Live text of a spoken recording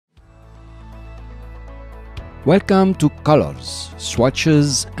Welcome to Colors,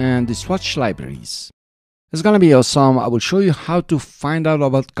 Swatches, and the Swatch Libraries. It's gonna be awesome. I will show you how to find out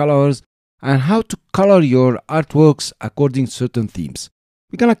about colors and how to color your artworks according to certain themes.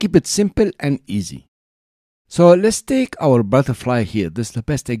 We're gonna keep it simple and easy. So let's take our butterfly here. This is the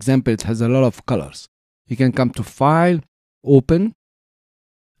best example. It has a lot of colors. You can come to File, Open,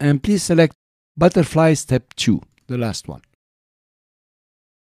 and please select Butterfly Step 2, the last one.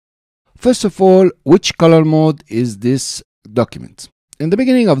 First of all, which color mode is this document? In the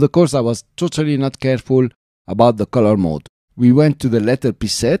beginning of the course, I was totally not careful about the color mode. We went to the letter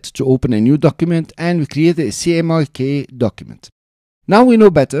preset to open a new document and we created a CMYK document. Now we know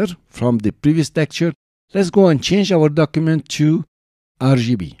better from the previous lecture. Let's go and change our document to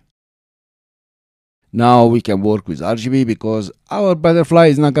RGB. Now we can work with RGB because our butterfly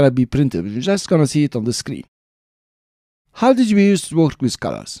is not going to be printed. We're just going to see it on the screen. How did we used to work with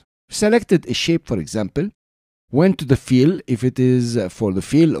colors? Selected a shape, for example, went to the fill, if it is for the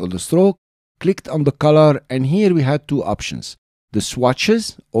fill or the stroke, clicked on the color, and here we had two options. The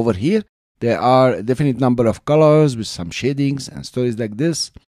swatches over here, there are a definite number of colors with some shadings and stories like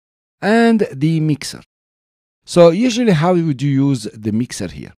this, and the mixer. So usually how would you use the mixer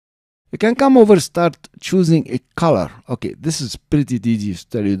here? You can come over, start choosing a color. Okay, this is pretty tedious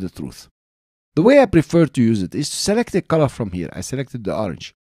to tell you the truth. The way I prefer to use it is to select a color from here. I selected the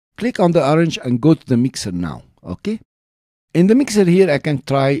orange. Click on the orange and go to the mixer now, okay? In the mixer here, I can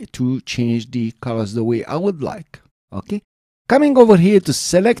try to change the colors the way I would like, okay? Coming over here to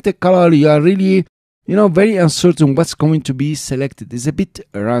select a color, you are really, very uncertain what's going to be selected. It's a bit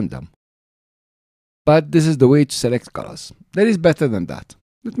random. But this is the way to select colors. There is better than that.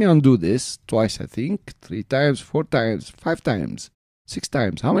 Let me undo this twice, I think. 3 times, 4 times, 5 times, 6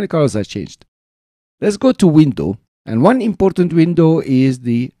 times. How many colors I changed? Let's go to Window. And one important window is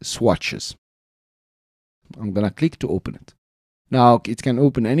the swatches. I'm going to click to open it. Now it can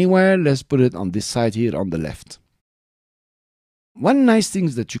open anywhere. Let's put it on this side here on the left. One nice thing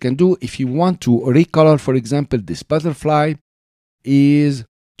that you can do if you want to recolor, for example, this butterfly, is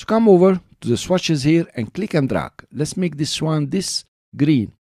to come over to the swatches here and click and drag. Let's make this one this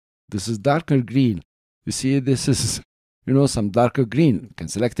green. This is darker green. You see, this is some darker green. You can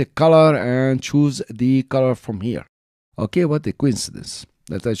select a color and choose the color from here. Okay, what a coincidence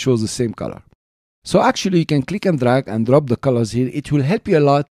that I chose the same color. So actually you can click and drag and drop the colors here. It will help you a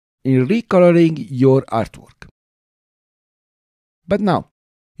lot in recoloring your artwork. But now,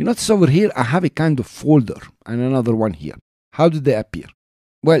 you notice over here I have a kind of folder and another one here. How do they appear?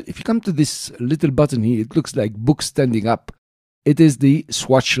 Well, if you come to this little button here, it looks like books standing up. It is the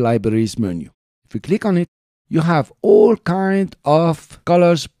Swatch Libraries menu. If you click on it, you have all kinds of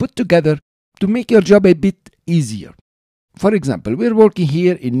colors put together to make your job a bit easier. For example, we're working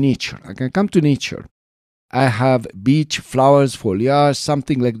here in nature. I can come to nature. I have beach, flowers, foliage,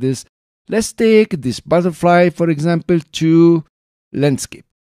 something like this. Let's take this butterfly, for example, to landscape.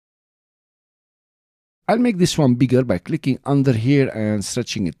 I'll make this one bigger by clicking under here and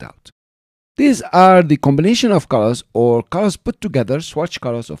stretching it out. These are the combination of colors or colors put together, swatch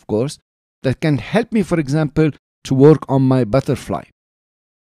colors of course, that can help me, for example, to work on my butterfly.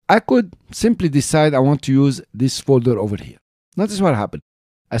 I could simply decide I want to use this folder over here. Notice what happened.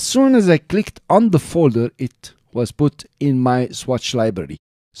 As soon as I clicked on the folder, it was put in my Swatch library.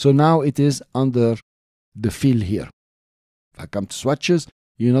 So now it is under the fill here. If I come to swatches,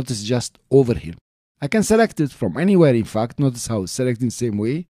 you notice just over here. I can select it from anywhere, in fact. Notice how it's selected the same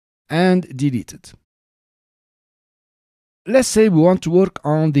way and delete it. Let's say we want to work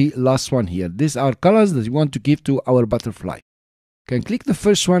on the last one here. These are colors that we want to give to our butterfly. Can click the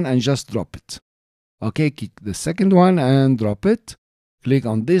first one and just drop it. Okay, click the second one and drop it. Click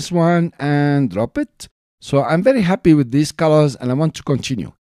on this one and drop it. So I'm very happy with these colors and I want to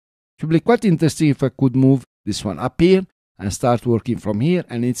continue. It would be quite interesting if I could move this one up here and start working from here,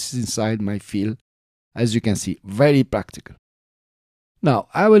 and it's inside my fill. As you can see, very practical. Now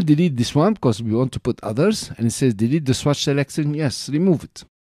I will delete this one because we want to put others, and it says delete the swatch selection. Yes, remove it.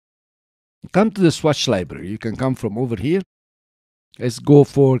 Come to the swatch library. You can come from over here. Let's go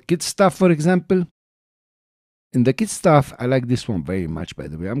for kid stuff, for example. In the kid stuff, I like this one very much, by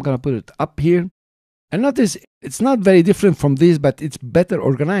the way. I'm going to put it up here. And notice it's not very different from this, but it's better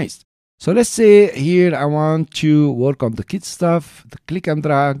organized. So let's say here I want to work on the kid stuff. The click and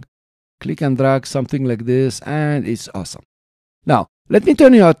drag, something like this, and it's awesome. Now, let me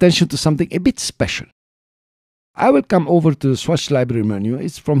turn your attention to something a bit special. I will come over to the Swatch Library menu.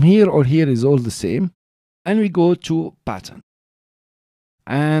 It's from here or here is all the same. And we go to Pattern.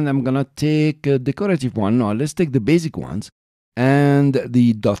 And I'm gonna take a decorative one. No, let's take the basic ones and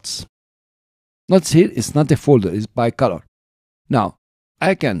the dots. Notice here, it's not a folder, it's by color. Now,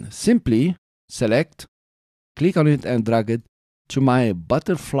 I can simply select, click on it and drag it to my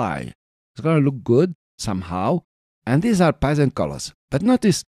butterfly. It's going to look good somehow. And these are pattern colors. But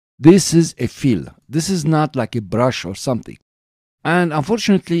notice, this is a fill. This is not like a brush or something. And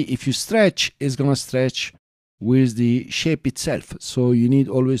unfortunately, if you stretch, it's going to stretch with the shape itself. So you need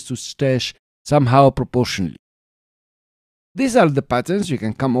always to stretch somehow proportionally. These are the patterns. You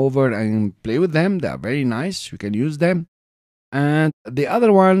can come over and play with them. They are very nice. You can use them. And the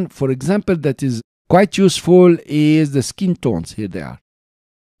other one, for example, that is quite useful is the skin tones. Here they are.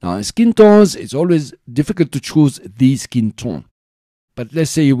 Now, in skin tones, it's always difficult to choose the skin tone. But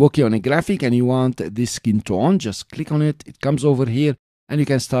let's say you're working on a graphic and you want this skin tone. Just click on it. It comes over here and you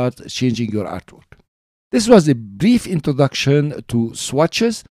can start changing your artwork. This was a brief introduction to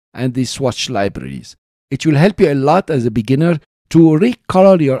swatches and the swatch libraries. It will help you a lot as a beginner to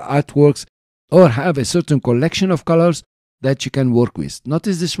recolor your artworks or have a certain collection of colors that you can work with.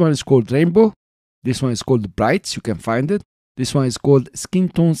 Notice this one is called Rainbow. This one is called Brights. You can find it. This one is called Skin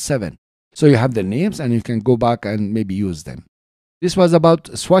Tone 7. So you have the names and you can go back and maybe use them. This was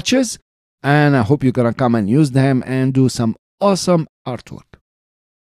about swatches, and I hope you're going to come and use them and do some awesome artwork.